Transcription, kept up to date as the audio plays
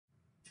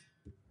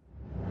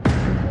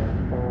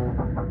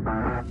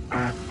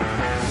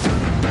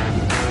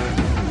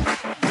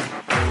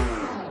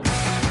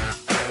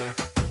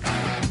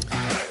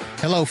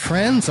Hello,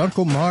 friends.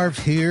 Uncle Marv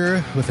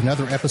here with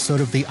another episode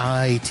of the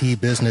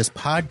IT Business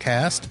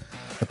Podcast,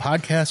 the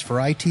podcast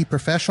for IT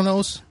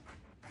professionals.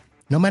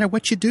 No matter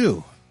what you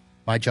do,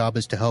 my job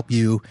is to help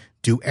you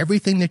do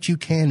everything that you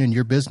can in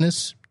your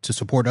business to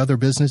support other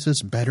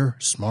businesses better,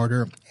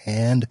 smarter,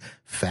 and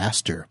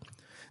faster.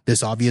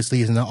 This obviously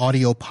is an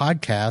audio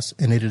podcast,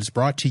 and it is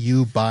brought to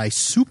you by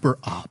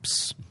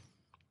SuperOps,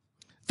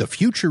 the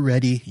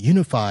future-ready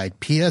unified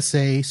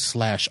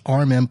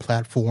PSA/RMM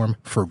platform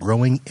for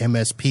growing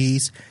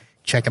MSPs.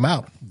 Check them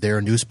out. They're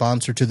a new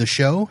sponsor to the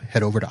show.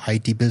 Head over to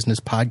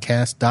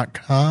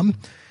itbusinesspodcast.com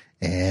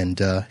and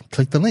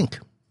click the link.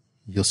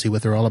 You'll see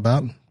what they're all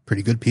about.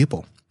 Pretty good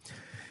people.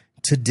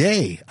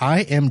 Today,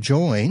 I am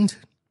joined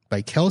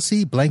by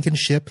Kelsey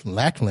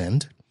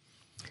Blankenship-Lackland,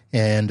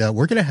 and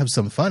we're going to have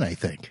some fun, I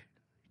think.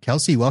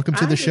 Kelsey, welcome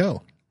to the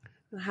show.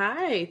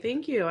 Hi,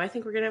 thank you. I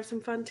think we're going to have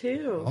some fun,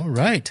 too. All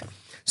right.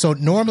 So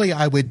normally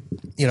I would,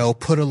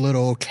 put a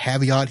little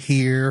caveat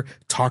here,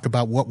 talk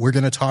about what we're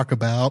going to talk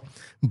about,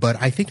 but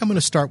I think I'm going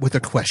to start with a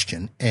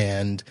question,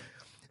 and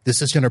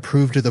this is going to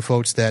prove to the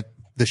folks that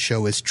the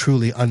show is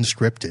truly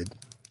unscripted.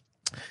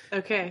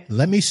 Okay.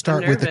 Let me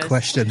start with the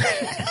question.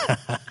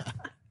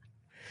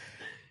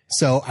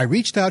 So I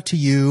reached out to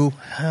you,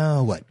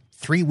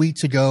 3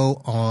 weeks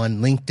ago on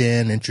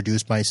LinkedIn,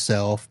 introduced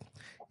myself.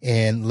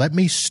 And let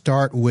me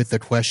start with the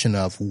question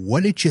of,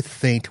 what did you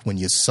think when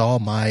you saw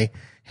my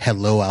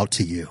hello out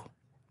to you?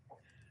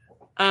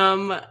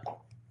 Well,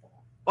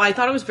 I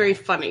thought it was very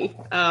funny.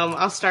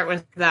 I'll start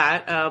with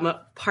that.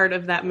 Part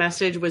of that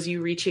message was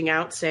you reaching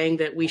out saying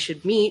that we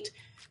should meet,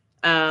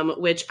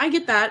 which I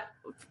get that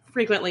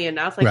frequently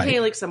enough. Like, right. Hey,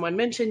 like someone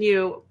mentioned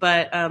you,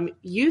 but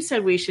you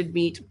said we should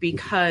meet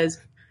because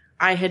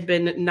I had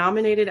been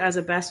nominated as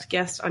a best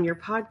guest on your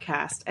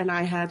podcast, and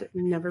I had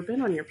never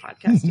been on your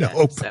podcast yet.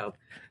 Nope. So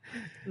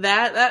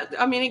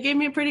it gave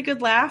me a pretty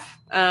good laugh.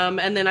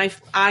 And then I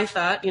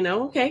thought,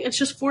 okay, it's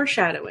just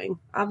foreshadowing.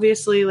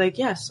 Obviously,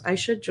 yes, I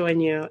should join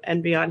you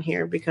and be on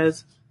here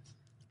because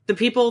the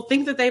people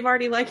think that they've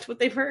already liked what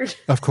they've heard.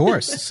 Of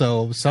course.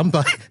 So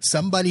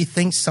somebody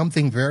thinks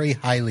something very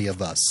highly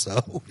of us.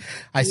 So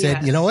I said,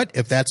 yes. You know what?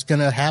 If that's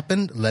going to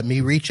happen, let me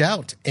reach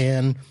out.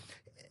 And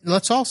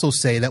let's also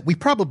say that we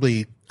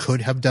probably could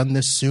have done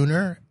this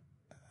sooner.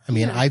 I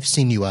mean, yeah. I've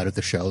seen you out at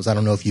the shows. I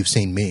don't know if you've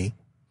seen me.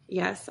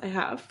 Yes, I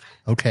have.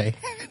 Okay.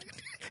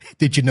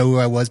 Did you know who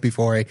I was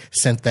before I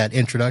sent that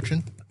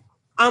introduction?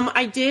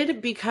 I did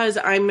because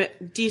I'm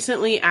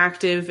decently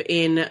active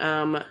in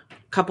a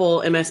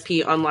couple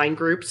MSP online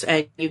groups,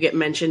 and you get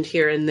mentioned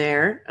here and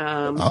there.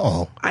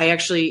 I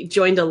actually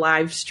joined a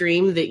live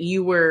stream that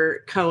you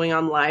were going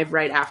on live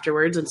right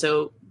afterwards, and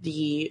so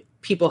the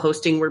people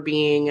hosting were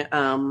being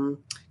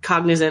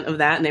cognizant of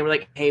that, and they were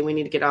like, hey, we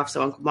need to get off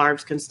so Uncle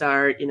Marv's can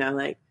start,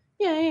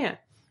 yeah.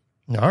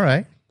 All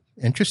right.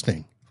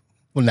 Interesting.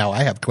 Well, now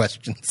I have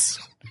questions.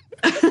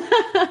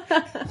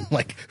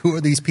 Like, who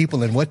are these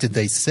people and what did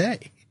they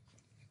say?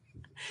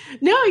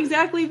 No,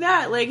 exactly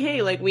that. Like,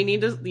 hey, we need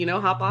to,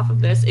 hop off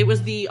of this. It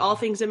was the All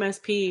Things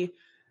MSP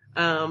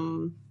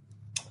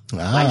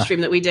live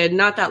stream that we did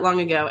not that long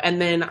ago.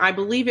 And then I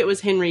believe it was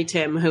Henry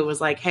Tim who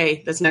was like,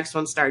 hey, this next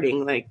one's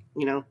starting.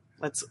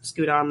 Let's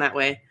scoot on that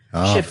way.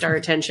 Shift our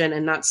attention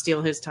and not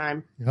steal his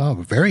time. Oh,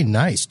 very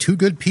nice. Two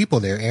good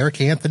people there,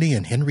 Eric Anthony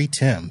and Henry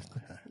Tim.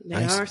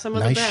 They are some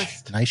of the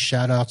best. Nice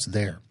shout outs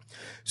there.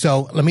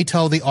 So let me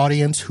tell the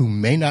audience who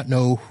may not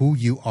know who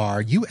you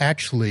are. You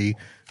actually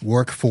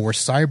work for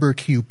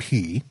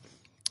CyberQP.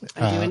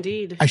 I do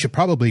indeed. I should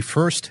probably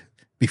first,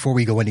 before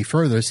we go any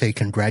further, say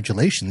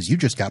congratulations. You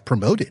just got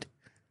promoted.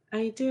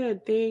 I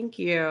did. Thank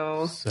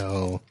you.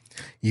 So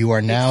you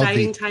are now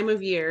exciting time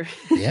of year.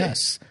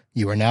 Yes.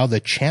 You are now the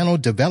channel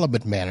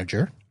development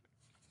manager.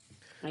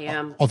 I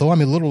am. Although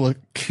I'm a little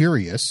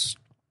curious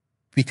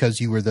because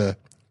you were the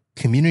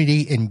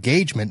community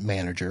engagement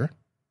manager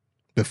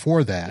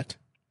before that.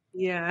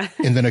 Yeah.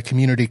 And then a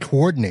community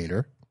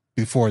coordinator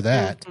before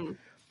that. Mm-hmm.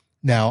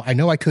 Now, I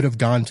know I could have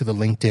gone to the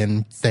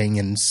LinkedIn thing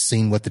and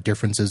seen what the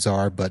differences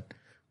are, but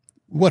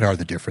what are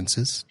the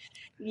differences?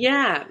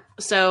 Yeah.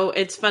 So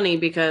it's funny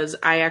because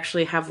I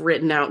actually have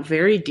written out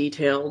very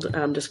detailed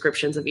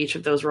descriptions of each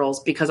of those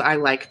roles because I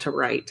like to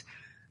write.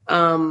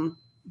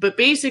 But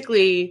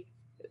basically,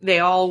 they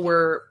all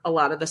were a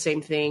lot of the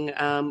same thing.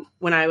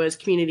 When I was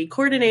community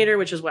coordinator,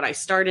 which is what I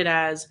started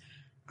as,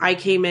 I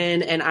came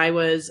in and I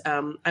was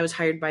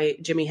hired by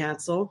Jimmy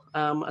Hatzel,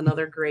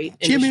 another great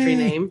industry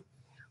name.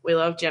 We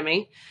love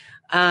Jimmy.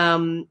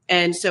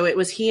 And so it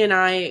was he and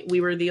I, we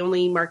were the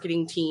only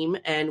marketing team,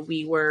 and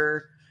we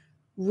were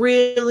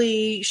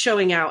really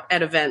showing out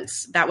at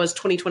events. That was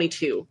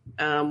 2022.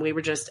 We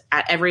were just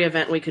at every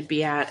event we could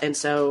be at. And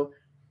so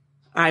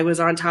I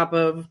was on top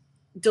of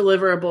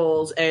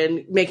deliverables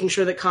and making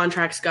sure that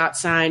contracts got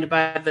signed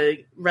by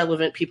the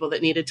relevant people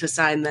that needed to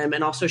sign them,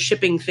 and also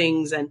shipping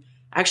things. And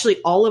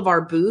actually all of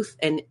our booth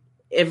and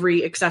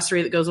every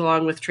accessory that goes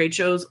along with trade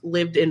shows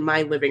lived in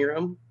my living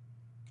room.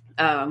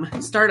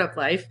 Startup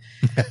life.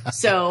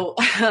 So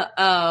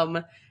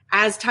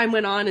as time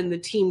went on and the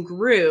team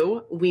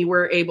grew, we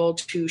were able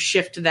to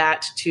shift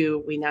that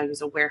to, we now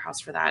use a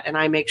warehouse for that. And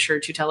I make sure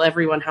to tell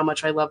everyone how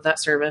much I love that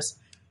service.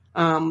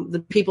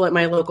 The people at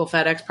my local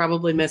FedEx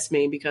probably miss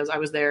me because I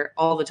was there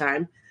all the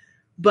time.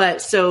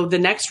 But so the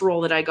next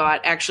role that I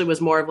got actually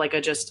was more of like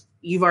a just,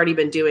 you've already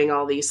been doing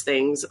all these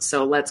things,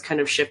 so let's kind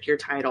of shift your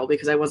title,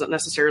 because I wasn't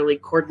necessarily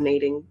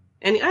coordinating.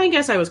 And I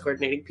guess I was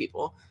coordinating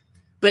people,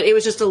 but it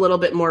was just a little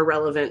bit more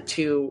relevant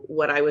to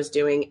what I was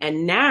doing.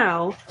 And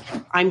now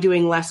I'm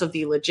doing less of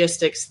the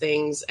logistics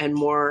things and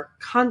more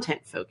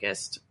content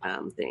focused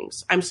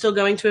things. I'm still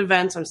going to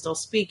events. I'm still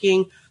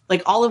speaking.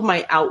 Like all of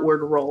my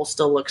outward role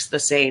still looks the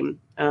same.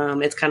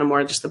 It's kind of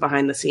more just the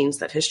behind the scenes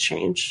that has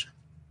changed.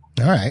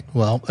 All right.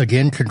 Well,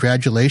 again,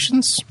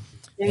 congratulations.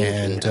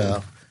 Thank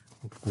you.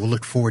 We'll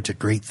look forward to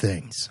great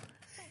things.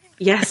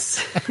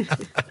 Yes.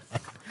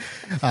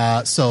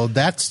 So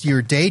that's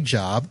your day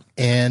job.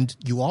 And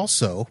you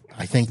also,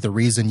 I think the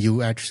reason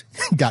you actually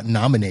got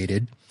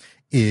nominated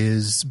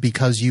is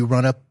because you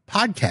run a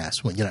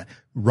podcast. Well, you know,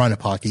 run a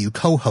podcast, you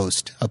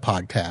co-host a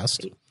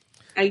podcast.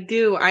 I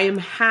do. I am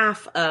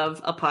half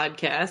of a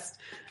podcast.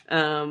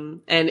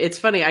 And it's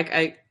funny.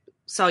 I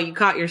saw you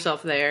caught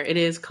yourself there. It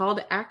is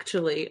called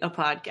Actually a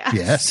Podcast.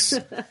 Yes.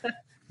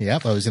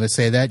 Yep. I was going to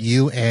say that.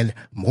 You and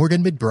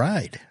Morgan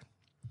McBride.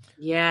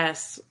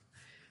 Yes.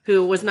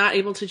 Who was not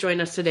able to join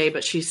us today,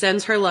 but she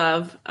sends her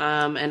love.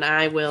 And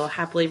I will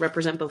happily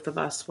represent both of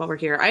us while we're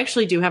here. I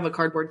actually do have a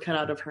cardboard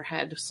cutout of her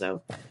head.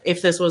 So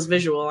if this was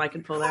visual, I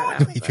could pull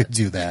that out. You could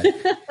do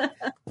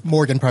that.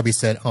 Morgan probably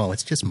said, "Oh,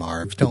 it's just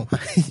Marv. Don't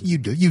you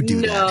do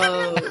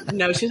that."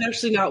 No, she's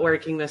actually not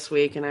working this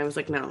week. And I was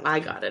like, no,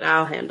 I got it.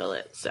 I'll handle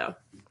it. So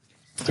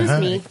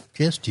just me.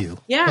 Just you.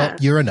 Yeah. Well,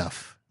 you're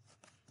enough.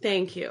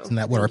 Thank you. Isn't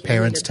that what our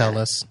parents tell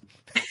us?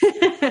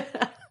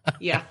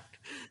 Yeah.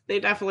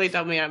 They definitely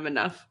tell me I'm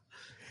enough.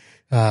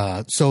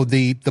 So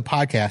the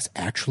podcast,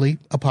 Actually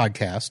a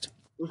Podcast,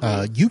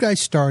 you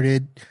guys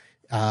started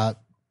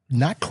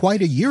not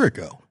quite a year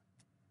ago.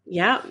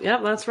 Yeah,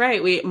 that's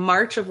right.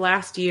 March of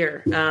last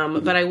year.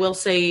 But I will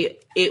say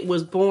it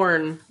was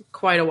born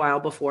quite a while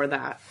before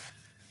that.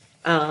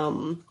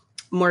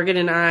 Morgan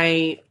and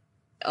I,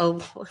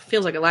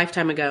 feels like a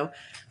lifetime ago,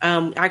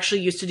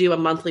 actually used to do a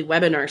monthly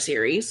webinar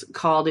series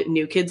called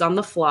New Kids on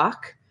the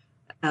Flock.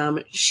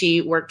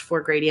 She worked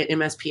for Gradient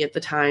MSP at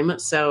the time,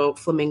 so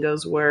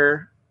flamingos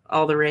were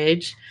all the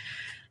rage.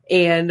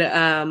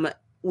 And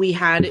we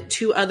had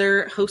two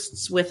other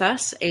hosts with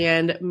us,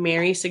 and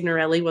Mary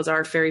Signorelli was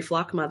our fairy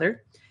flock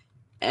mother.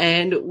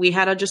 And we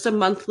had just a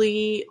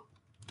monthly,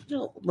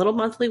 little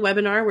monthly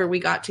webinar where we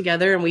got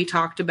together and we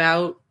talked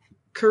about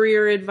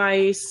career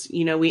advice.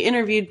 You know, we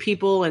interviewed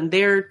people and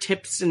their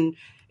tips and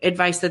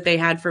advice that they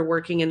had for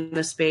working in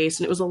the space.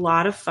 And it was a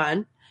lot of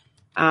fun.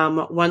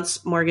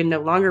 Once Morgan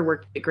no longer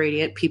worked at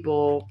Gradient,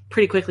 people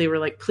pretty quickly were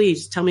like,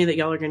 please tell me that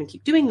y'all are going to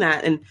keep doing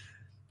that. And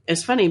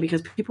it's funny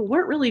because people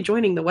weren't really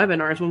joining the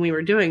webinars when we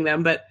were doing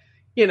them. But,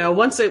 you know,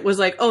 once it was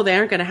like, oh, they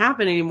aren't going to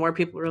happen anymore,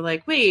 people were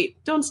like,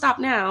 wait, don't stop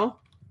now.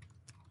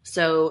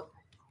 So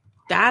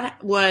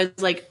that was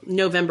like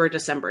November,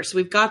 December. So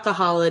we've got the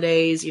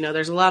holidays, you know,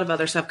 there's a lot of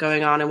other stuff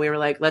going on. And we were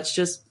like, let's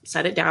just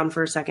set it down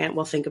for a second.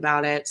 We'll think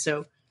about it.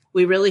 So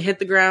we really hit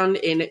the ground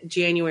in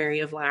January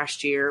of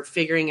last year,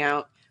 figuring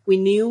out, we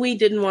knew we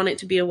didn't want it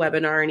to be a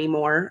webinar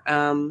anymore.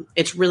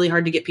 It's really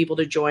hard to get people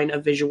to join a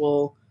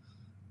visual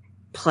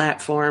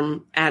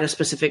platform at a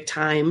specific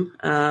time.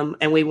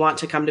 And we want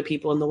to come to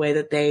people in the way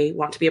that they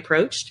want to be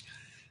approached.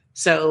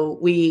 So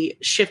we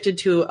shifted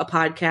to a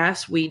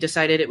podcast. We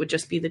decided it would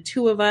just be the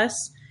two of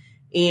us.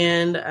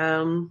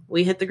 And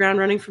we hit the ground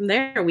running from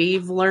there.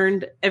 We've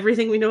learned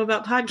everything we know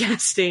about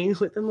podcasting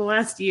within the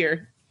last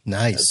year.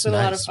 Nice. It's been a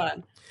lot of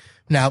fun.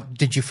 Now,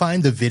 did you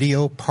find the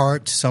video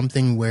part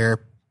something where,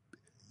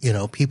 you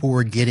know, people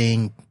were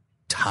getting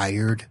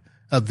tired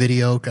of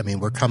video? I mean,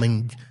 we're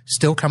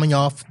still coming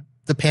off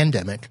the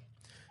pandemic.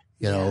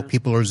 You know,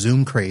 people are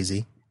Zoom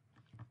crazy.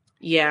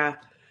 Yeah.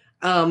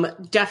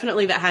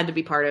 Definitely that had to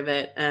be part of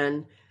it.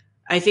 And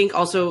I think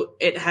also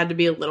it had to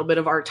be a little bit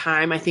of our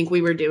time. I think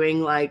we were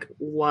doing like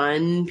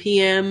 1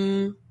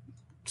 p.m.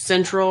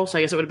 Central. So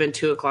I guess it would have been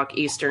 2 o'clock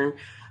Eastern.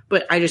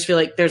 But I just feel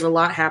like there's a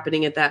lot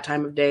happening at that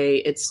time of day.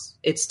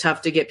 It's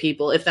tough to get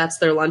people. If that's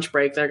their lunch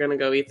break, they're going to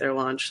go eat their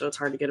lunch. So it's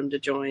hard to get them to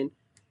join.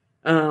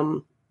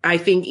 I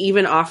think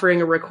even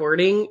offering a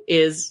recording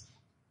is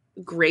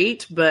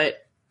great,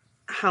 but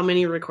how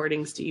many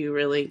recordings do you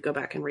really go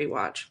back and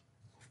rewatch?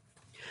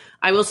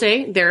 I will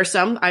say there are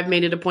some I've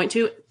made it a point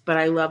to, but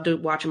I love to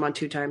watch them on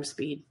 2 times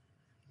speed.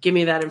 Give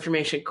me that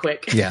information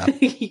quick. Yeah.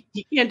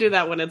 You can't do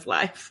that when it's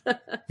live.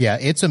 Yeah,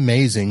 it's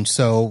amazing.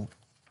 So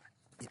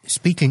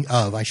speaking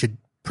of, I should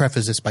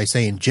preface this by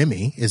saying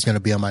Jimmy is going to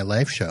be on my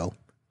live show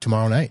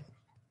tomorrow night.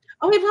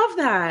 Oh, I love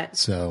that.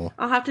 So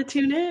I'll have to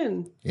tune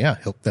in. Yeah,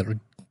 hope that would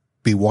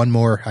be one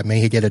more. I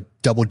may get a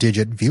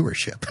double-digit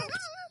viewership.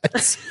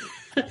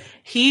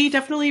 He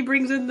definitely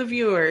brings in the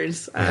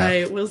viewers, yeah.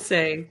 I will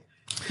say.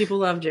 People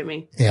love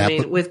Jimmy. Yeah, I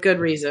mean, with good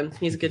reason.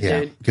 He's a good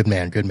dude. Good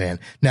man, good man.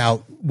 Now,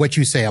 what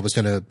you say, I was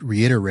going to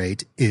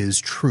reiterate, is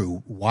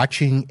true.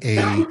 Watching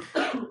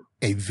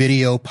a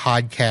video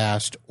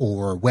podcast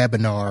or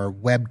webinar,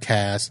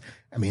 webcast,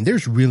 I mean,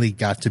 there's really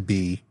got to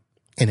be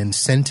an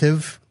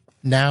incentive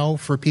now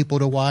for people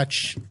to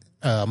watch.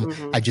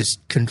 I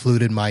just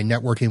concluded my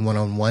networking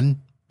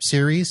one-on-one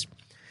series,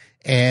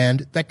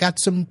 and that got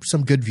some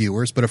good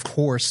viewers. But of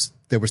course,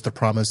 there was the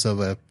promise of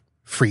a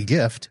free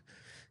gift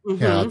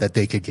that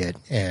they could get.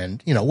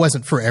 And, it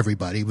wasn't for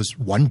everybody. It was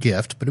one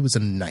gift, but it was a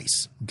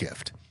nice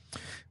gift.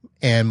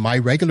 And my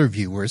regular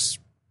viewers,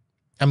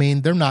 I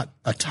mean, they're not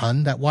a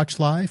ton that watch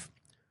live,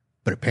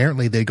 but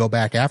apparently they go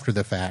back after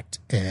the fact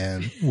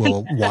and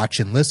will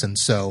watch and listen.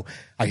 So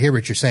I hear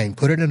what you're saying.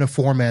 Put it in a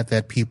format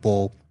that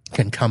people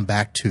can come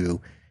back to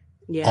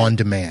on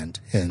demand,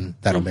 and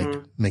that'll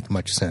make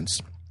much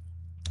sense.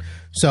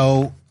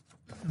 So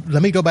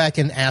let me go back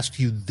and ask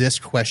you this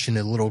question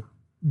a little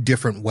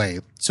different way.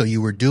 So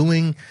you were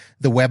doing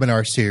the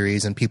webinar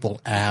series and people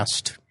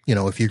asked,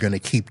 if you're going to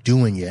keep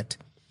doing it.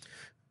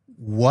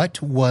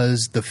 What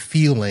was the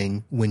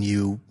feeling when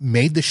you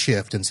made the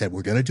shift and said,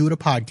 we're going to do it a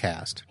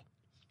podcast?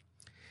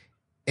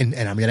 And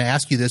I'm going to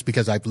ask you this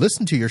because I've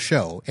listened to your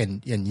show,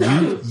 and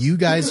you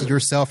guys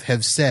yourself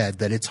have said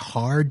that it's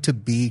hard to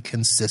be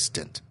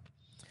consistent.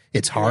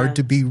 It's hard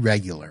to be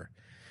regular.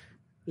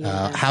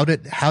 How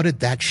did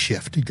that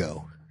shift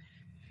go?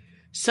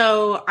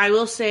 So I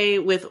will say,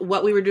 with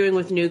what we were doing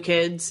with New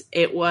Kids,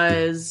 it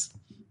was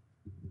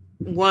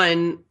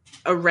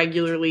a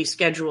regularly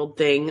scheduled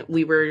thing.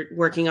 We were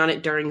working on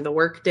it during the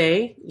work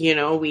day.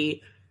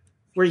 We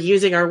were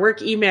using our work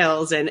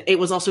emails, and it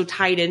was also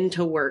tied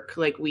into work.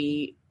 Like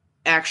we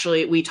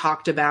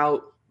talked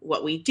about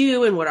what we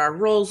do and what our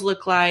roles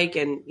look like,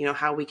 and,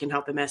 how we can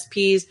help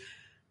MSPs.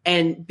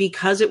 And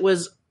because it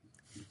was,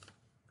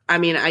 I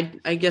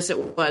guess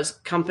it was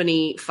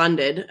company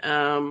funded,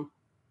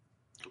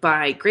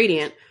 by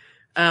Gradient,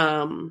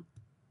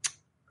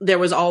 there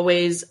was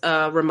always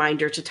a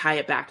reminder to tie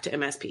it back to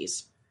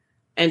MSPs.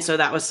 And so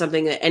that was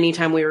something that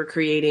anytime we were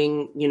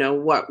creating,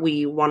 what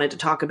we wanted to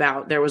talk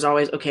about, there was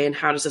always, okay, and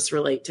how does this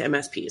relate to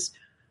MSPs?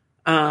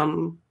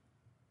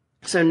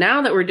 So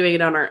now that we're doing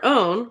it on our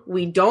own,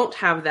 we don't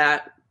have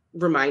that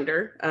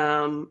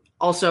reminder.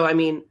 Also,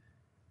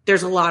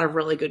 there's a lot of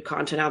really good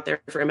content out there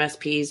for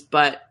MSPs,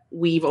 but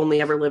we've only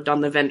ever lived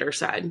on the vendor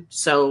side.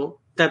 So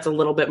that's a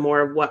little bit more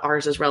of what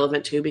ours is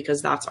relevant to,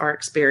 because that's our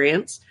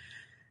experience.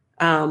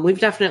 We've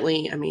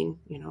definitely,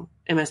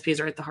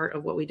 MSPs are at the heart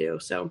of what we do.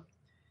 So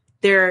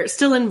they're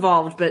still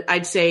involved, but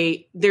I'd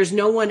say there's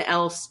no one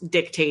else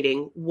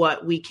dictating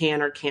what we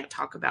can or can't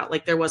talk about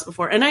like there was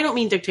before. And I don't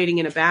mean dictating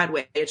in a bad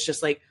way. It's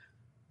just like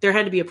there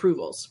had to be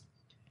approvals.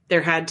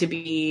 There had to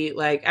be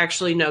like,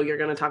 actually, no, you're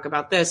going to talk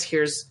about this.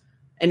 Here's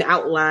an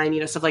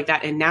outline, stuff like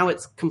that. And now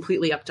it's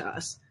completely up to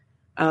us.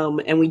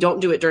 And we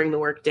don't do it during the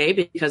work day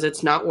because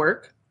it's not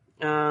work.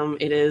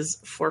 It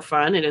is for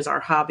fun. It is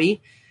our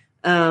hobby.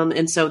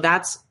 And so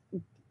that's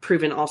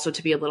proven also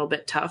to be a little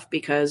bit tough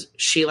because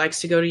she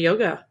likes to go to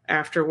yoga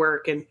after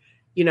work. And,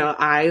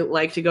 I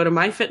like to go to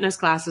my fitness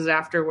classes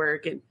after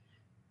work, and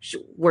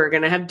we're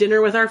going to have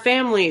dinner with our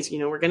families.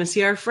 We're going to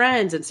see our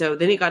friends. And so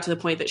then it got to the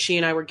point that she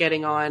and I were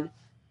getting on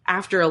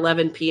after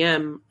 11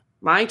 PM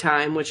my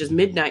time, which is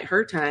midnight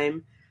her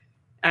time.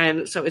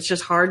 And so it's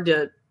just hard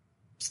to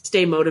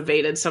stay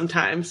motivated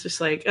sometimes. Just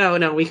like, oh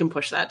no, we can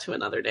push that to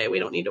another day. We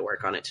don't need to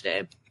work on it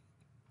today.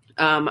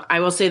 I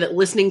will say that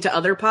listening to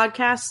other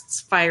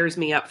podcasts fires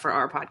me up for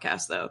our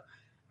podcast though.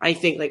 I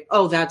think like,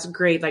 oh, that's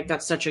great. Like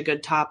that's such a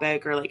good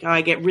topic, or like, oh,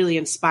 I get really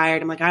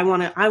inspired. I'm like, I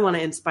want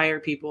to inspire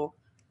people.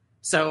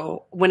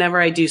 So whenever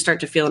I do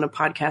start to feel in a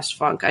podcast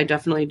funk, I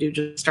definitely do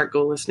just start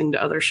listening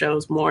to other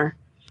shows more,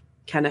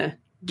 kind of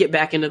get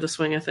back into the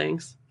swing of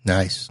things.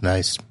 Nice.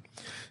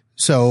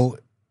 So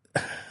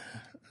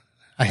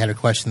I had a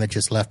question that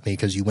just left me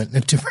because you went in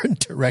a different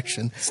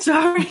direction.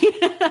 Sorry.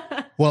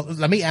 Well,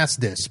 let me ask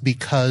this,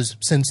 because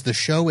since the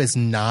show is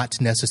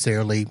not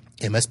necessarily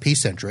MSP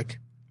centric,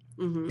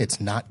 it's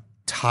not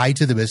tied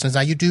to the business.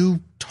 Now you do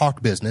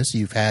talk business.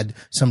 You've had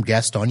some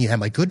guests on. You had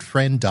my good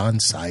friend Don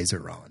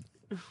Sizer on.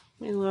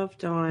 I love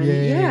Dawn.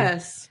 Yay.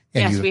 Yes.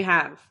 And we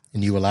have.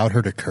 And you allowed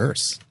her to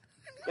curse.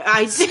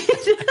 I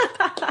did.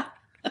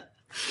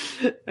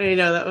 I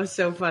know, that was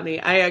so funny.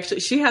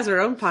 She has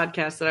her own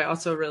podcast that I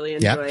also really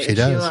enjoy. Yeah, she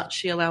does.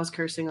 She allows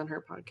cursing on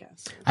her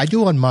podcast. I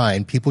do on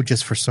mine. People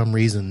just for some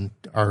reason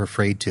are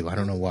afraid to. I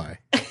don't know why.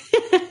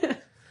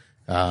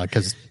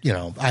 Because,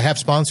 I have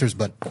sponsors,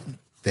 but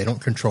they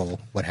don't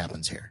control what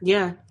happens here.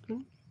 Yeah.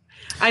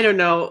 I don't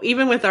know.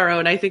 Even with our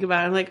own, I think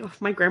about it. I'm like, oh,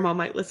 my grandma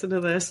might listen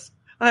to this.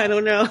 I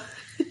don't know.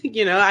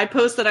 I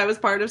post that I was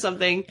part of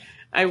something.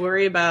 I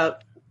worry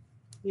about,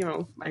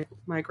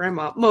 my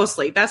grandma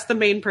mostly. That's the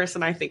main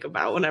person I think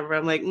about whenever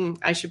I'm like,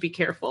 I should be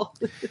careful.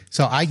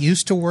 So I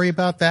used to worry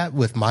about that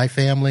with my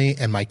family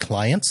and my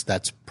clients.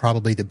 That's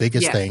probably the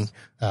biggest thing,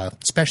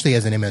 especially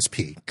as an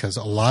MSP, because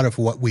a lot of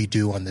what we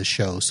do on this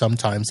show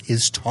sometimes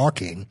is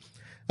talking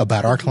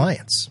about our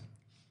clients.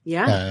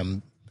 Yeah.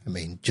 I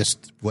mean,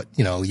 just what,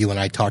 you and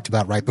I talked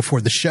about right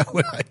before the show.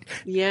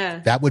 Yeah.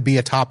 That would be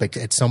a topic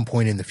at some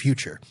point in the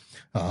future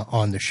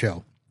on the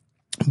show.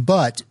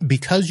 But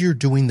because you're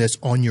doing this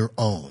on your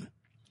own,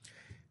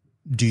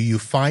 do you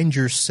find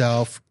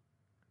yourself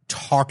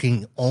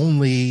talking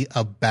only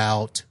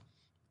about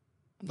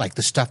like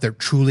the stuff that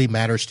truly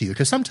matters to you?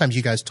 Because sometimes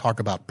you guys talk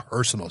about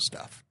personal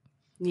stuff.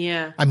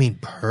 Yeah. I mean,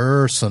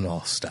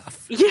 personal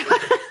stuff. Yeah.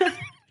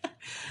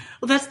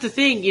 Well, that's the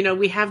thing.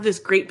 We have this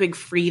great big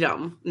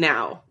freedom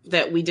now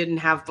that we didn't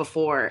have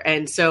before.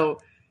 And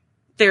so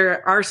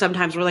there are some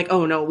times we're like,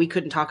 oh, no, we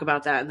couldn't talk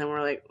about that. And then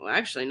we're like, well,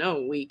 actually,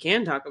 no, we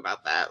can talk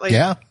about that. Like,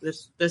 yeah.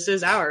 This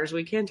is ours.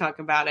 We can talk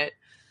about it.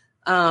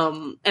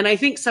 And I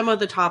think some of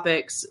the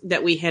topics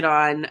that we hit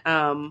on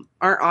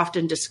aren't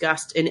often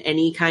discussed in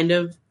any kind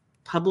of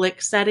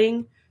public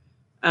setting.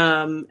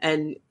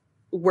 And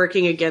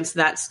working against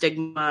that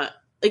stigma,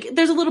 like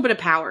there's a little bit of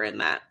power in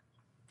that.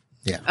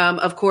 Yeah.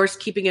 Of course,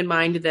 keeping in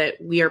mind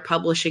that we are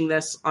publishing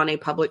this on a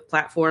public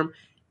platform,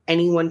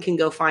 anyone can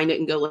go find it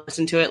and go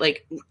listen to it.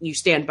 Like you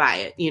stand by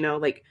it,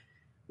 like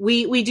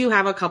we do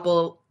have a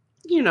couple,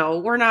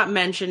 we're not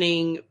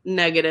mentioning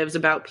negatives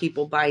about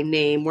people by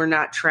name. We're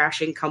not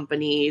trashing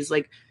companies.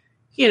 Like,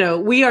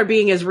 we are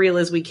being as real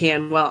as we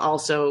can while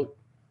also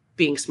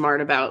being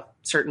smart about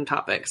certain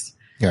topics.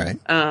 Right.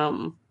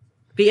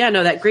 But yeah,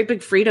 no, that great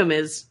big freedom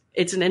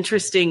it's an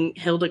interesting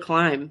hill to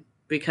climb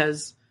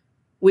because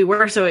we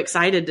were so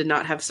excited to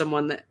not have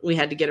someone that we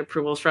had to get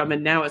approvals from.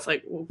 And now it's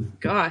like, well,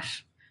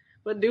 gosh,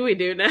 what do we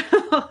do now?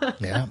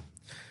 Yeah.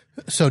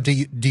 So do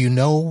you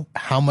know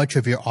how much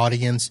of your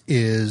audience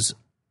is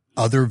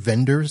other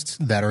vendors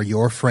that are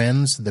your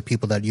friends, the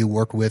people that you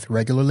work with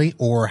regularly,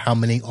 or how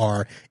many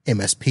are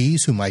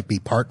MSPs who might be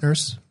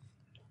partners?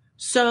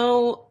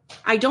 So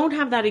I don't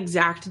have that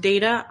exact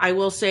data. I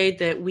will say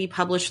that we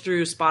publish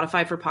through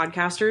Spotify for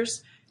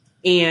podcasters,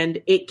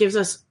 and it gives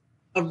us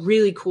a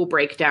really cool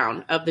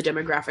breakdown of the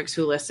demographics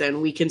who listen.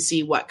 We can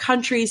see what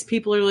countries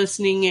people are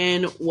listening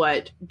in,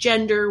 what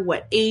gender,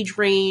 what age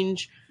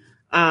range.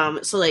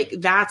 So like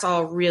that's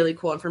all really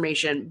cool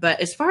information. But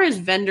as far as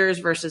vendors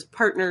versus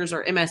partners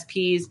or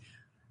MSPs,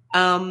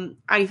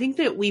 I think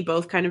that we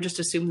both kind of just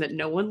assume that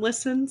no one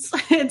listens.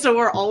 And so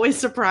we're always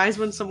surprised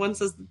when someone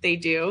says that they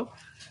do.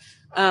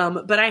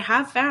 But I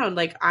have found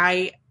like,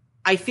 I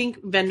think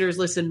vendors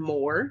listen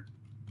more.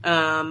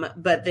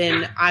 But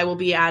then I will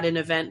be at an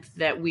event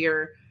that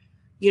we're,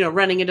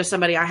 running into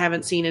somebody I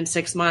haven't seen in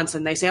 6 months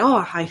and they say, oh,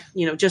 I,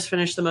 just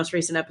finished the most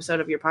recent episode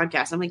of your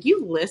podcast. I'm like,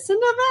 you listen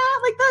to that?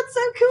 Like, that's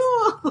so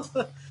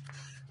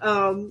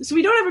cool. So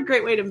we don't have a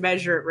great way to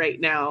measure it right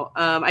now.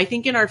 I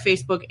think in our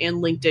Facebook and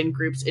LinkedIn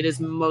groups, it is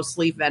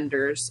mostly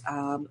vendors.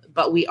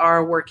 But we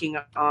are working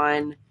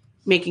on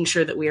making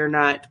sure that we are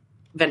not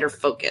vendor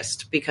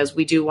focused because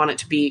we do want it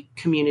to be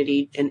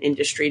community and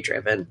industry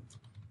driven.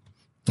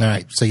 All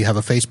right. So you have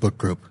a Facebook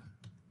group.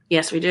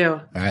 Yes, we do.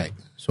 All right.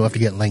 So we'll have to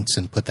get links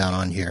and put that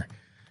on here.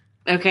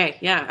 Okay.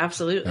 Yeah,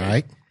 absolutely. All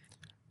right.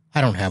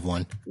 I don't have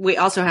one. We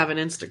also have an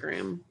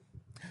Instagram.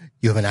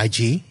 You have an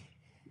IG?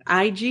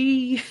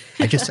 IG.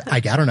 I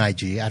got an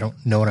IG. I don't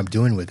know what I'm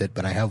doing with it,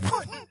 but I have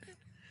one.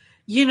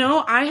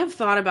 I have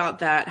thought about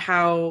that,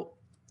 how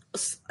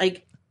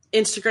like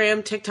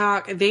Instagram,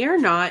 TikTok, they are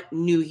not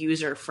new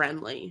user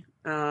friendly.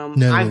 No.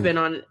 I've been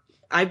on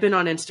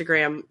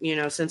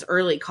Instagram, since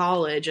early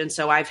college. And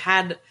so I've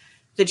had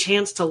the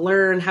chance to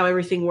learn how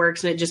everything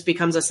works and it just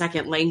becomes a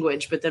second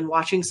language. But then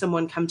watching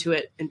someone come to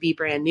it and be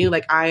brand new,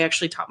 like I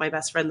actually taught my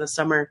best friend this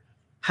summer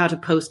how to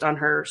post on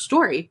her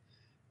story.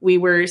 We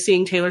were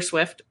seeing Taylor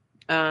Swift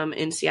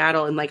in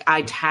Seattle and like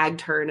I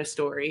tagged her in a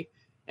story.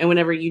 And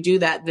whenever you do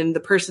that, then the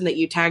person that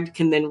you tagged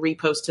can then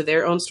repost to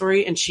their own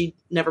story. And she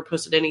never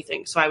posted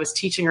anything. So I was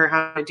teaching her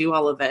how to do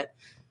all of it.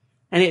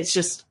 And it's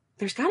just,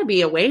 there's got to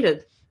be a way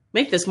to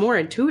make this more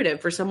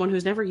intuitive for someone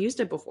who's never used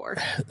it before.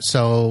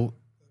 So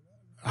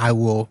a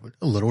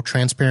little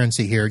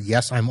transparency here.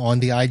 Yes, I'm on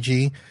the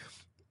IG,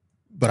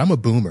 but I'm a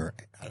boomer.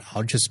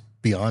 I'll just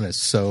be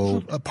honest.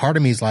 So a part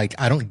of me is like,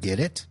 I don't get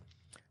it.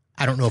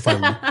 I don't know if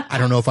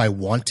I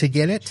want to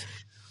get it,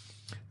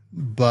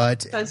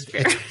 but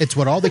it's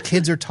what all the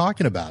kids are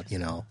talking about,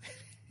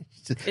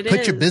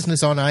 Put your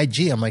business on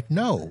IG. I'm like,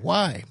 no,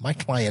 why? My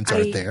clients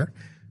aren't there.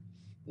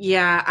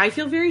 Yeah, I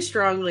feel very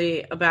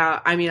strongly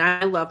about,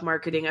 I love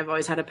marketing. I've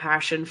always had a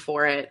passion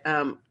for it.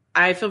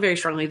 I feel very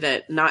strongly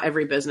that not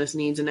every business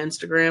needs an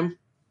Instagram.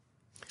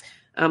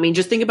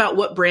 Just think about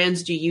what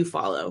brands do you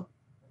follow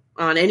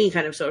on any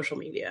kind of social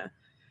media?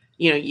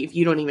 If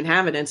you don't even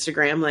have an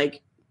Instagram,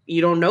 like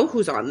you don't know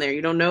who's on there.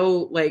 You don't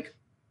know like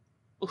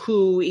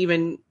who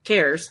even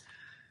cares.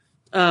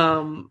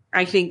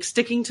 I think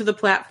sticking to the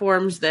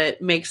platforms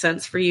that make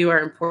sense for you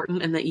are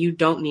important and that you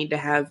don't need to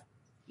have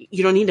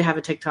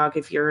a TikTok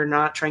if you're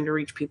not trying to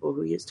reach people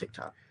who use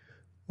TikTok.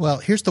 Well,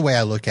 here's the way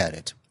I look at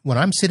it. When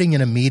I'm sitting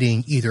in a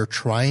meeting, either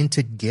trying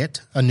to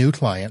get a new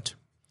client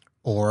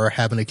or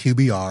having a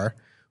QBR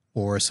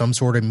or some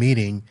sort of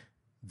meeting,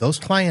 those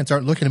clients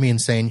aren't looking at me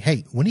and saying,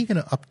 hey, when are you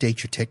going to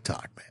update your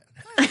TikTok, man?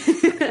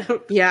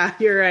 Yeah,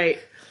 you're right.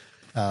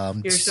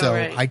 You're so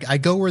right. I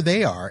go where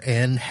they are,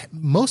 and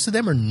most of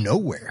them are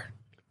nowhere.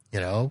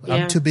 Yeah.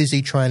 I'm too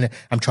busy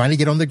I'm trying to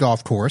get on the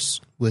golf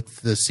course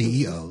with the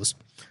CEOs.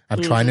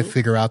 I'm trying to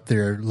figure out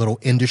their little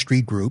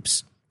industry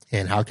groups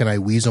and how can I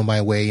weasel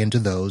my way into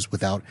those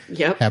without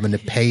having to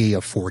pay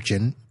a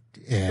fortune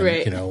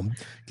and,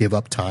 give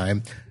up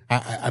time.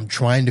 I'm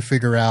trying to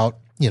figure out,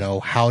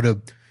 how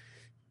to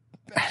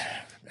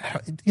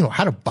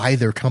buy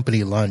their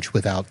company lunch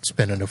without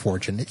spending a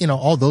fortune,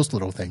 all those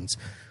little things.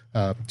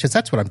 Because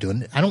that's what I'm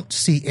doing. I don't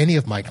see any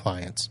of my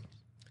clients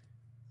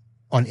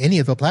on any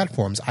of the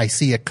platforms. I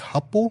see a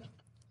couple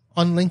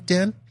on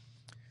LinkedIn.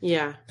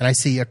 Yeah. And I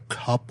see a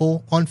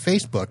couple on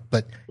Facebook,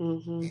 but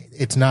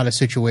it's not a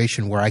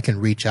situation where I can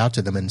reach out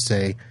to them and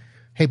say,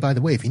 hey, by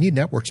the way, if you need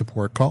network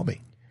support, call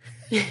me.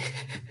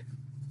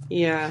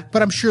 Yeah.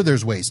 But I'm sure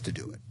there's ways to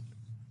do it.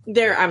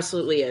 There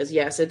absolutely is.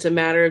 Yes. It's a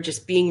matter of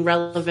just being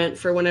relevant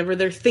for whenever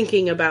they're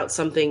thinking about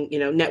something,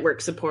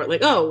 network support,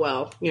 like, oh,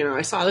 well,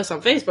 I saw this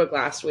on Facebook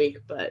last week,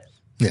 but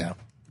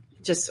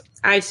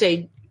I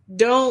say,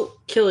 don't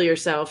kill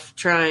yourself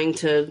trying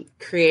to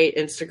create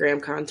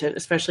Instagram content,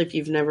 especially if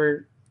you've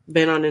never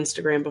been on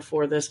Instagram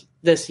before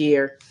this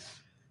year.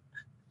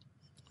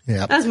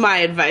 Yeah. That's my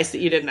advice that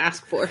you didn't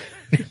ask for.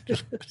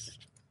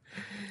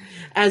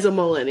 As a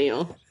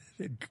millennial.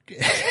 I'm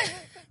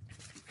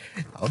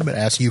going to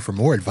ask you for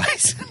more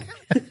advice.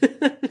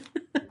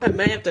 I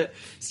may have to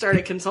start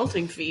a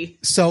consulting fee.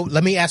 So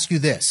let me ask you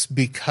this,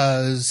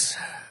 because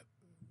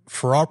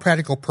for all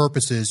practical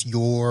purposes,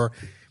 you're,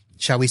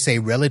 shall we say,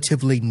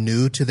 relatively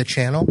new to the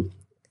channel.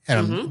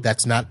 And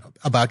that's not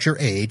about your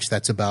age.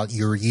 That's about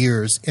your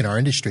years in our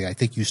industry. I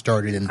think you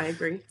started in, I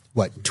agree.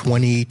 What,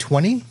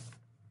 2020?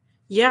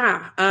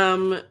 Yeah.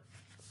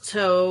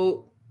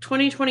 So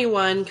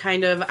 2021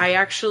 kind of,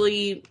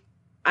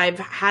 I've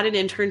had an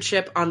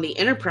internship on the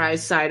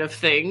enterprise side of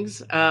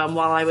things. While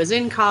I was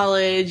in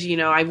college,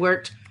 I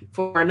worked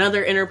for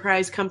another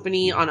enterprise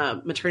company on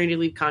a maternity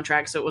leave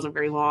contract, so it wasn't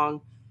very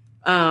long.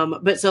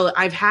 But so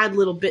I've had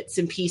little bits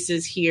and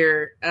pieces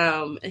here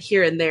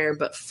and there,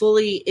 but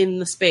fully in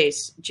the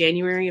space,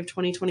 January of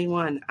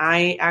 2021,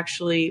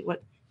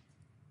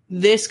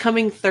 this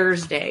coming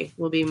Thursday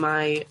will be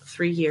my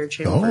 3-year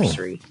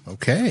anniversary. Oh,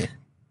 okay.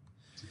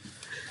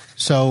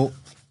 So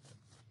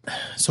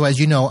as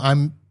you know,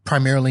 I'm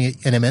primarily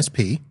an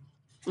MSP.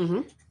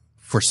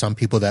 For some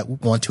people that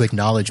want to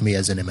acknowledge me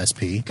as an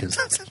MSP, because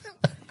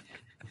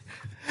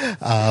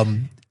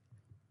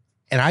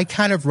and I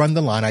kind of run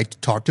the line. I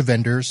talk to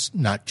vendors,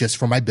 not just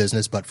for my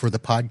business, but for the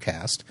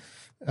podcast.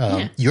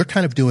 You're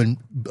kind of doing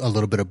a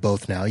little bit of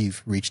both now.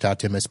 You've reached out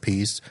to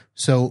MSPs.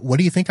 So what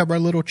do you think of our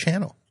little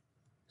channel?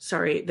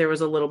 Sorry, there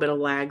was a little bit of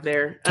lag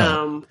there.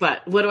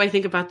 But what do I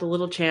think about the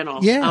little channel?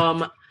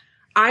 Yeah.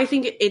 I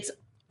think it's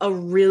a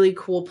really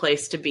cool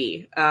place to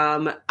be.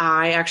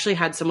 I actually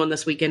had someone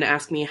this weekend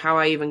ask me how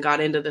I even got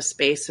into this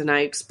space. And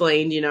I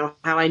explained,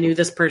 how I knew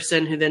this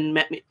person who then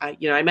met me.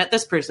 I met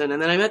this person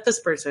and then I met this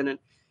person and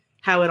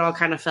how it all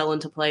kind of fell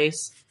into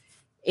place.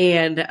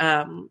 And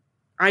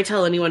I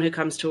tell anyone who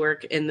comes to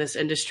work in this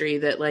industry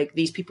that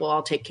these people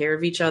all take care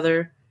of each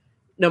other.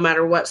 No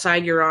matter what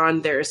side you're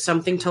on, there is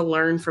something to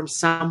learn from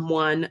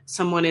someone.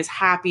 Someone is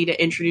happy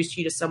to introduce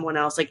you to someone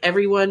else.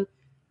 Everyone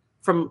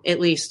from, at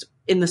least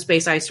in the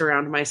space I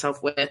surround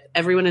myself with,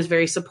 everyone is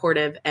very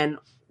supportive and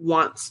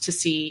wants to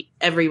see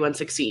everyone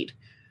succeed.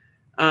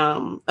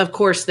 Of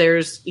course,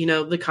 there's,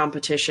 the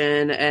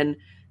competition and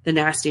the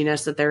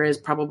nastiness that there is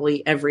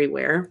probably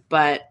everywhere,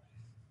 but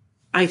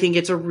I think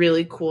it's a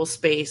really cool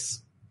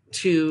space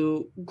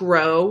to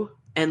grow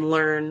and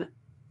learn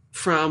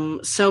from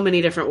so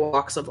many different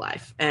walks of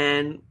life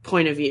and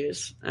point of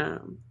views.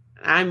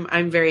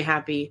 I'm very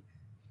happy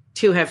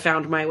to have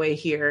found my way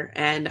here,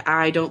 and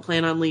I don't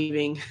plan on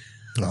leaving.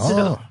 Oh,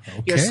 so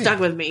okay. You're stuck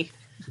with me.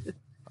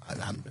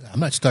 I'm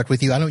not stuck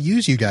with you. I don't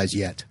use you guys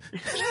yet.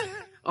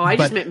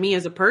 Just meant me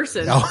as a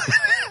person. Oh.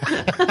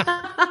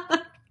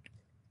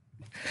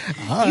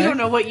 You don't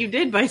know what you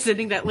did by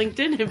sending that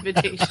LinkedIn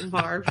invitation,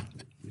 Marv.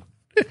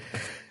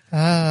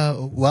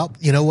 Well,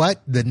 you know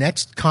what? The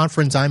next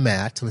conference I'm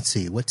at, let's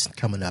see, what's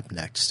coming up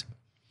next?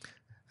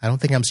 I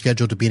don't think I'm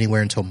scheduled to be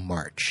anywhere until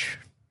March.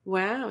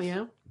 Wow.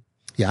 Yeah.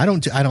 Yeah.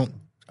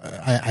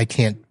 I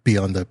can't be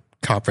on the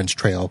conference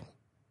trail.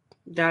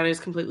 That is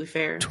completely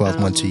fair. 12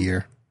 months a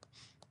year.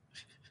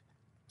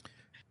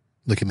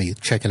 Look at me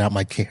checking out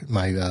my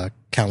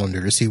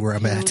calendar to see where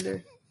I'm at.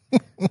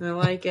 I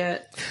like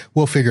it.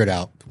 We'll figure it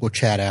out. We'll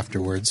chat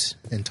afterwards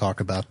and talk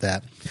about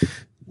that.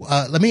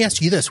 Let me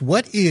ask you this.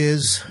 What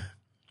is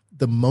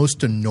the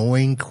most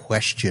annoying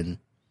question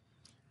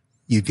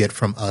you get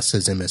from us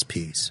as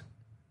MSPs?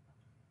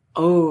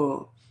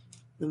 Oh,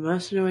 the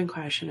most annoying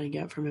question I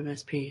get from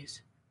MSPs.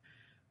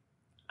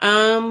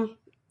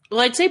 Well,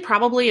 I'd say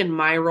probably in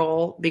my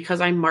role, because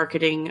I'm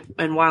marketing,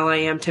 and while I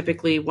am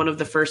typically one of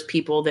the first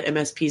people that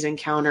MSPs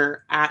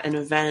encounter at an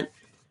event,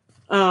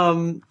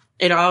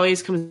 it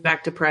always comes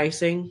back to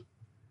pricing,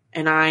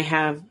 and I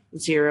have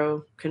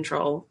zero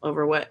control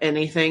over what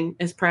anything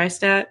is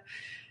priced at.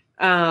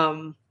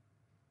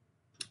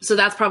 So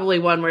that's probably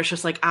one where it's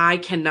just like, I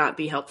cannot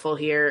be helpful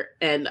here.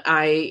 And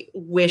I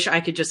wish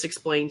I could just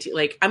explain to you,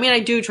 like, I mean, I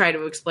do try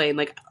to explain,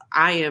 like,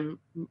 I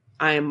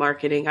am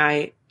marketing.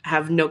 I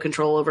have no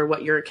control over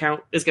what your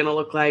account is going to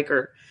look like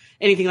or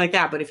anything like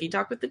that. But if you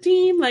talk with the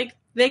team, like,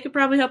 they could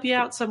probably help you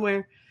out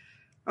somewhere.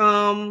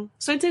 So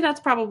I'd say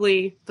that's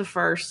probably the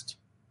first.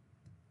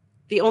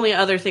 The only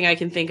other thing I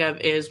can think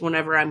of is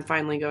whenever I'm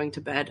finally going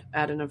to bed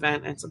at an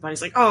event and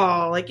somebody's like,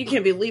 oh, like, you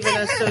can't be leaving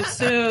us so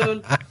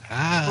soon.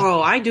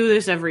 Oh, I do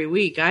this every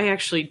week. I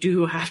actually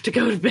do have to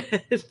go to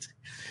bed.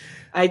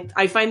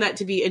 I find that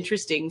to be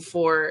interesting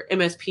for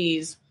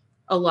MSPs.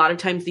 A lot of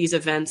times these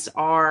events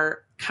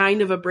are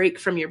kind of a break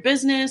from your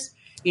business.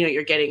 You know,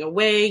 you're getting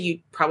away. You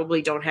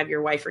probably don't have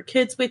your wife or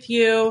kids with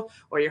you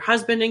or your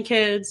husband and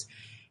kids.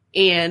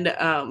 And,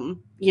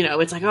 you know,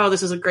 it's like, oh,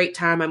 this is a great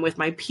time. I'm with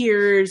my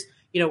peers.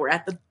 You know, we're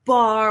at the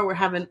bar, we're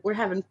having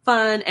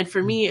fun. And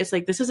for me, it's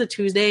like, this is a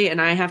Tuesday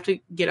and I have to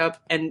get up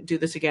and do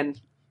this again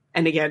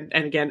and again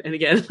and again and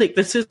again. Like,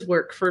 this is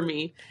work for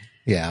me.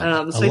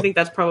 Yeah. So I think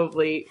that's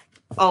probably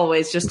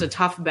always just a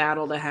tough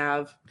battle to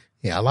have.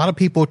 Yeah. A lot of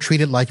people treat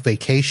it like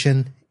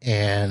vacation,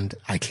 and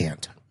I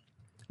can't.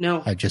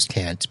 No, I just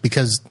can't,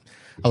 because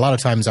a lot of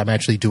times I'm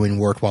actually doing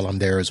work while I'm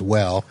there as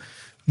well.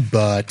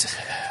 But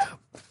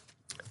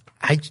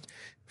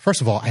first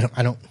of all, I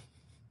don't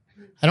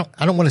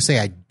want to say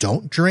I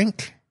don't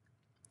drink,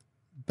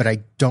 but I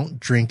don't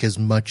drink as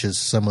much as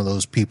some of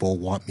those people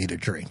want me to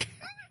drink.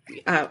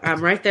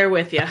 I'm right there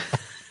with you.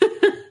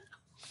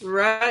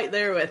 Right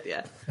there with you.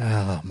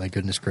 Oh, my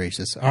goodness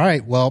gracious. All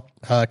right. Well,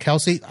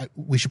 Kelsey,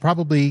 we should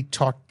probably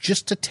talk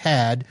just a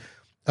tad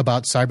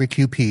about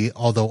CyberQP,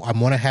 although I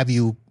want to have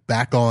you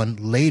back on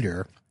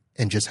later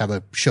and just have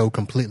a show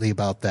completely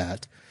about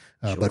that.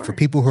 Sure. But for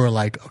people who are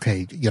like,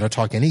 okay, you don't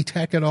talk any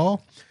tech at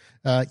all?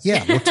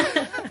 Yeah,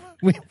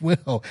 we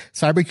will.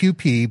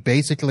 CyberQP,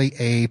 basically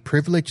a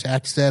privileged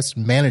access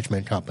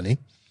management company.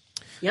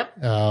 Yep.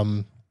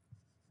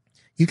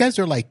 You guys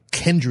are like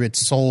kindred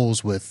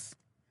souls with,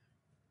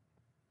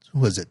 who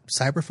was it,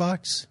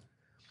 CyberFox?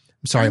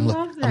 I'm sorry, I'm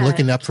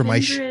looking up for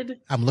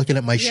I'm looking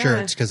at my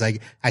shirts because I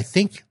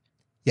think,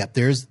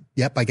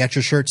 I got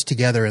your shirts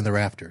together in the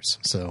rafters.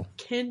 So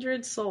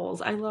kindred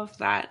souls. I love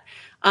that.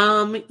 So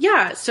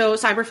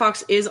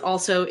CyberFox is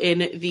also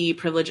in the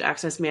privileged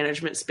access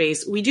management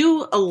space. We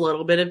do a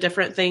little bit of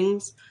different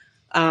things.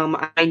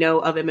 I know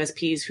of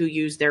MSPs who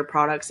use their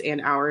products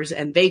and ours,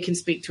 and they can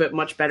speak to it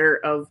much better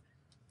of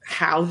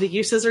how the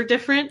uses are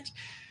different.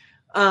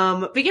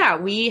 But yeah,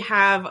 we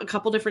have a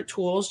couple different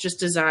tools just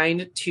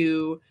designed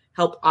to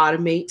help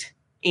automate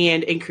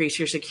and increase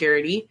your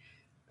security.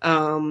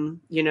 You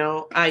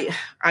know,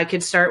 I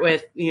could start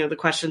with, you know, the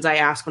questions I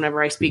ask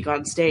whenever I speak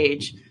on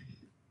stage.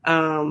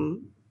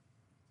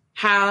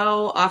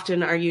 How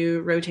often are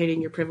you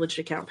rotating your privileged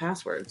account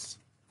passwords?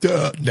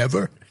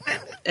 Never.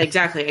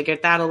 Exactly. I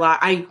get that a lot.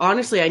 I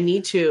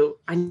need to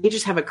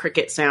just have a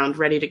cricket sound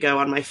ready to go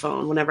on my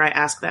phone whenever I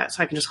ask that,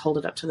 so I can just hold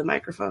it up to the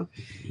microphone.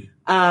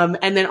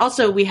 And then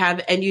also we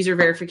have end user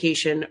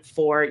verification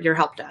for your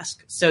help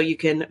desk. So you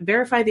can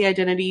verify the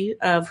identity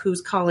of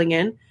who's calling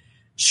in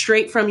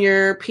straight from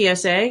your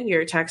PSA.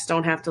 Your texts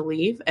don't have to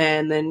leave.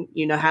 And then,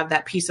 you know, have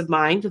that peace of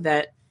mind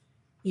that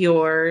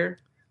your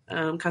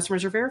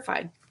customers are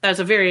verified. That's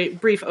a very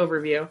brief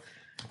overview.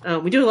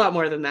 We do a lot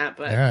more than that,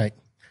 but all right.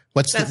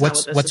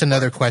 What's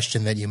another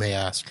question that you may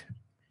ask?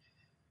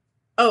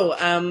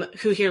 Oh,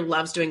 who here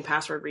loves doing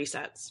password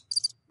resets?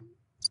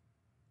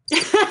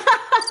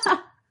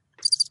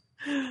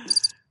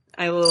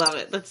 I love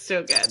it. That's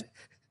so good.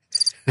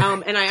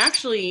 And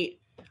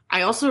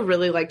I also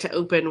really like to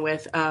open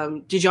with,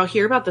 did y'all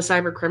hear about the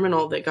cyber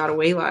criminal that got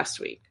away last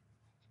week?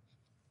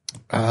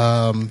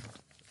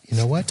 You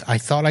know what? I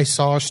thought I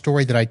saw a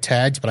story that I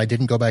tagged, but I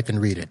didn't go back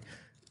and read it.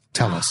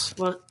 Tell us.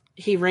 Well,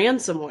 he ran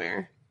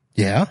somewhere.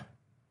 Yeah?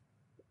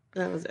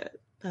 That was it.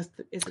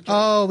 It's a joke.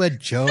 Oh, a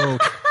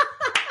joke.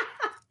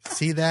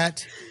 See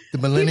that? The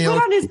millennial. He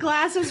put on his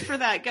glasses for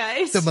that,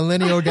 guys. The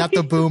millennial got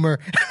the boomer.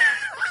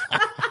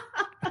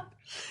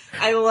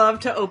 I love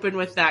to open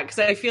with that because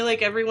I feel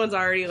like everyone's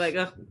already like,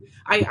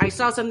 I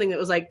saw something that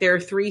was like, there are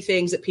 3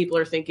 things that people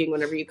are thinking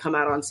whenever you come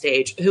out on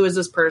stage. Who is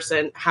this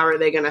person? How are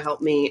they going to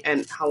help me?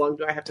 And how long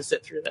do I have to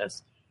sit through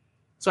this?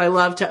 So I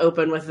love to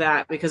open with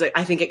that because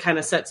I think it kind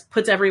of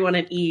puts everyone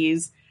at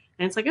ease.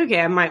 And it's like, okay,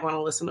 I might want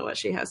to listen to what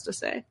she has to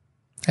say.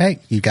 Hey,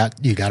 you got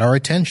our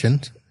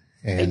attention.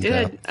 And, I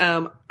did.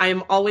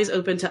 I'm always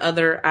open to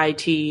other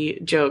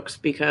IT jokes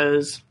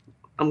because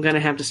I'm going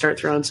to have to start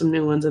throwing some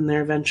new ones in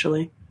there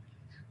eventually.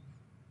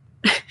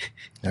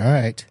 All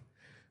right.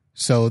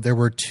 So there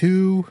were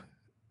 2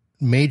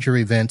 major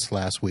events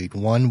last week.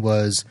 One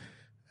was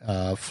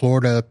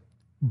Florida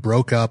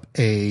broke up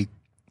a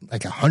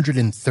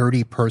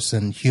 130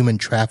 person human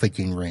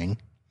trafficking ring.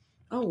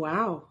 Oh,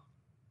 wow.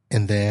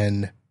 And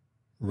then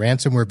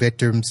ransomware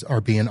victims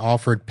are being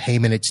offered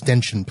payment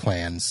extension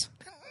plans.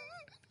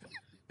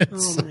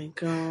 Oh my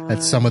God.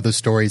 That's some of the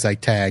stories I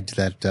tagged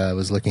that I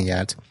was looking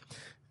at.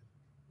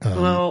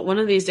 Well, one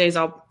of these days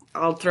I'll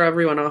I'll throw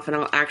everyone off and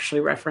I'll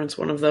actually reference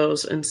one of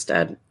those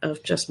instead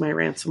of just my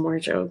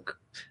ransomware joke.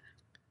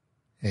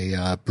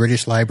 A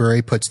British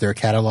library puts their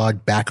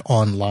catalog back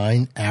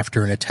online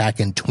after an attack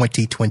in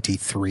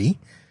 2023.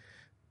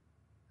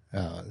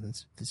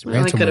 This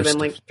Well, it could have been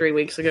like 3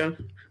 weeks ago.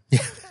 Yeah.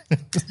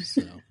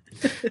 So,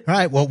 all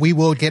right. Well, we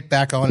will get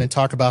back on and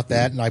talk about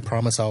that, and I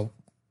promise I'll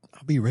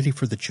be ready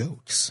for the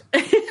jokes.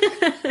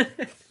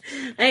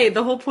 Hey,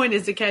 the whole point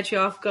is to catch you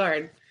off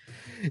guard.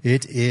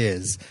 It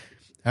is.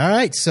 All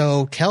right.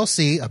 So,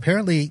 Kelsey,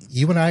 apparently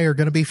you and I are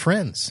going to be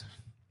friends.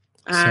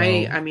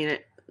 I mean,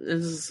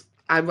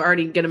 I'm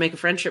already going to make a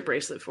friendship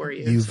bracelet for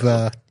you.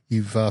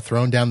 You've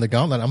thrown down the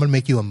gauntlet. I'm going to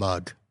make you a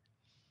mug.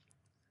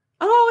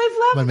 Oh,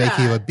 I love that. I'm going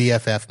to make you a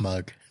BFF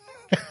mug.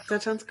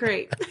 That sounds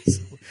great.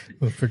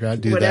 We forgot to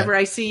do Whenever that.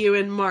 I see you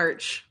in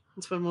March,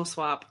 that's when we'll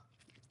swap.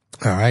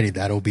 All righty.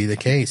 That'll be the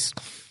case.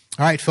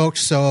 All right,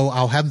 folks. So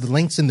I'll have the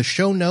links in the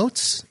show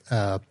notes.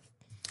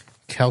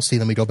 Kelsey,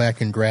 let me go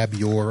back and grab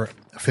your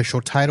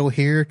official title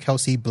here.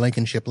 Kelsey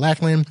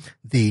Blankenship-Lackland,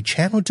 the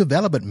Channel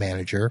Development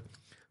Manager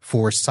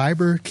for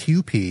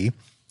CyberQP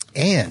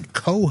and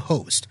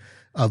co-host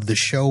of the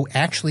show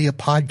Actually a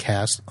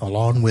Podcast,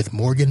 along with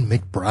Morgan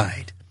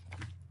McBride.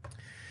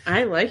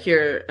 I like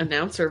your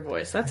announcer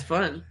voice. That's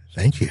fun.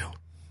 Thank you.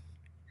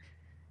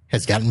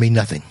 Has gotten me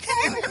nothing.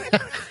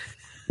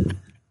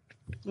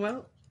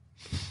 Well,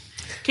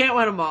 can't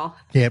win them all.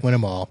 Can't win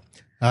them all.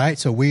 All right,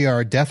 so we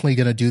are definitely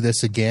going to do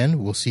this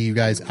again. We'll see you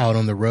guys out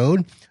on the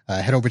road.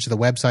 Head over to the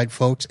website,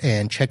 folks,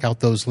 and check out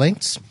those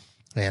links.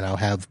 And I'll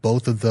have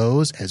both of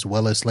those as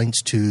well as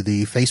links to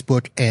the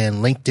Facebook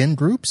and LinkedIn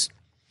groups.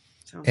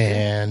 Sounds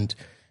and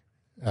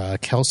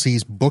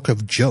Kelsey's book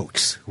of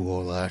jokes.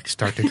 We'll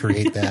start to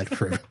create that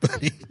for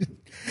everybody.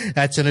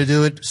 That's going to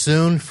do it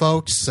soon,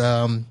 folks.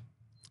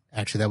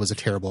 Actually, that was a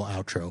terrible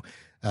outro.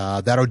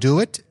 That'll do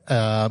it.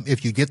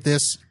 If you get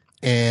this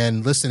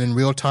and listen in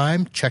real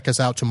time, check us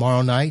out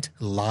tomorrow night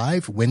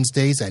live,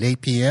 Wednesdays at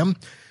 8 p.m.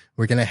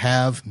 We're going to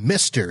have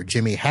Mr.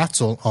 Jimmy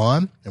Hatzel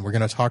on, and we're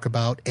going to talk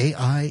about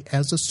AI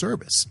as a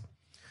service.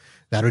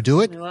 That'll do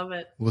it. I love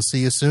it. We'll see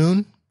you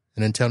soon.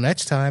 And until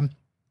next time,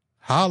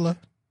 holla.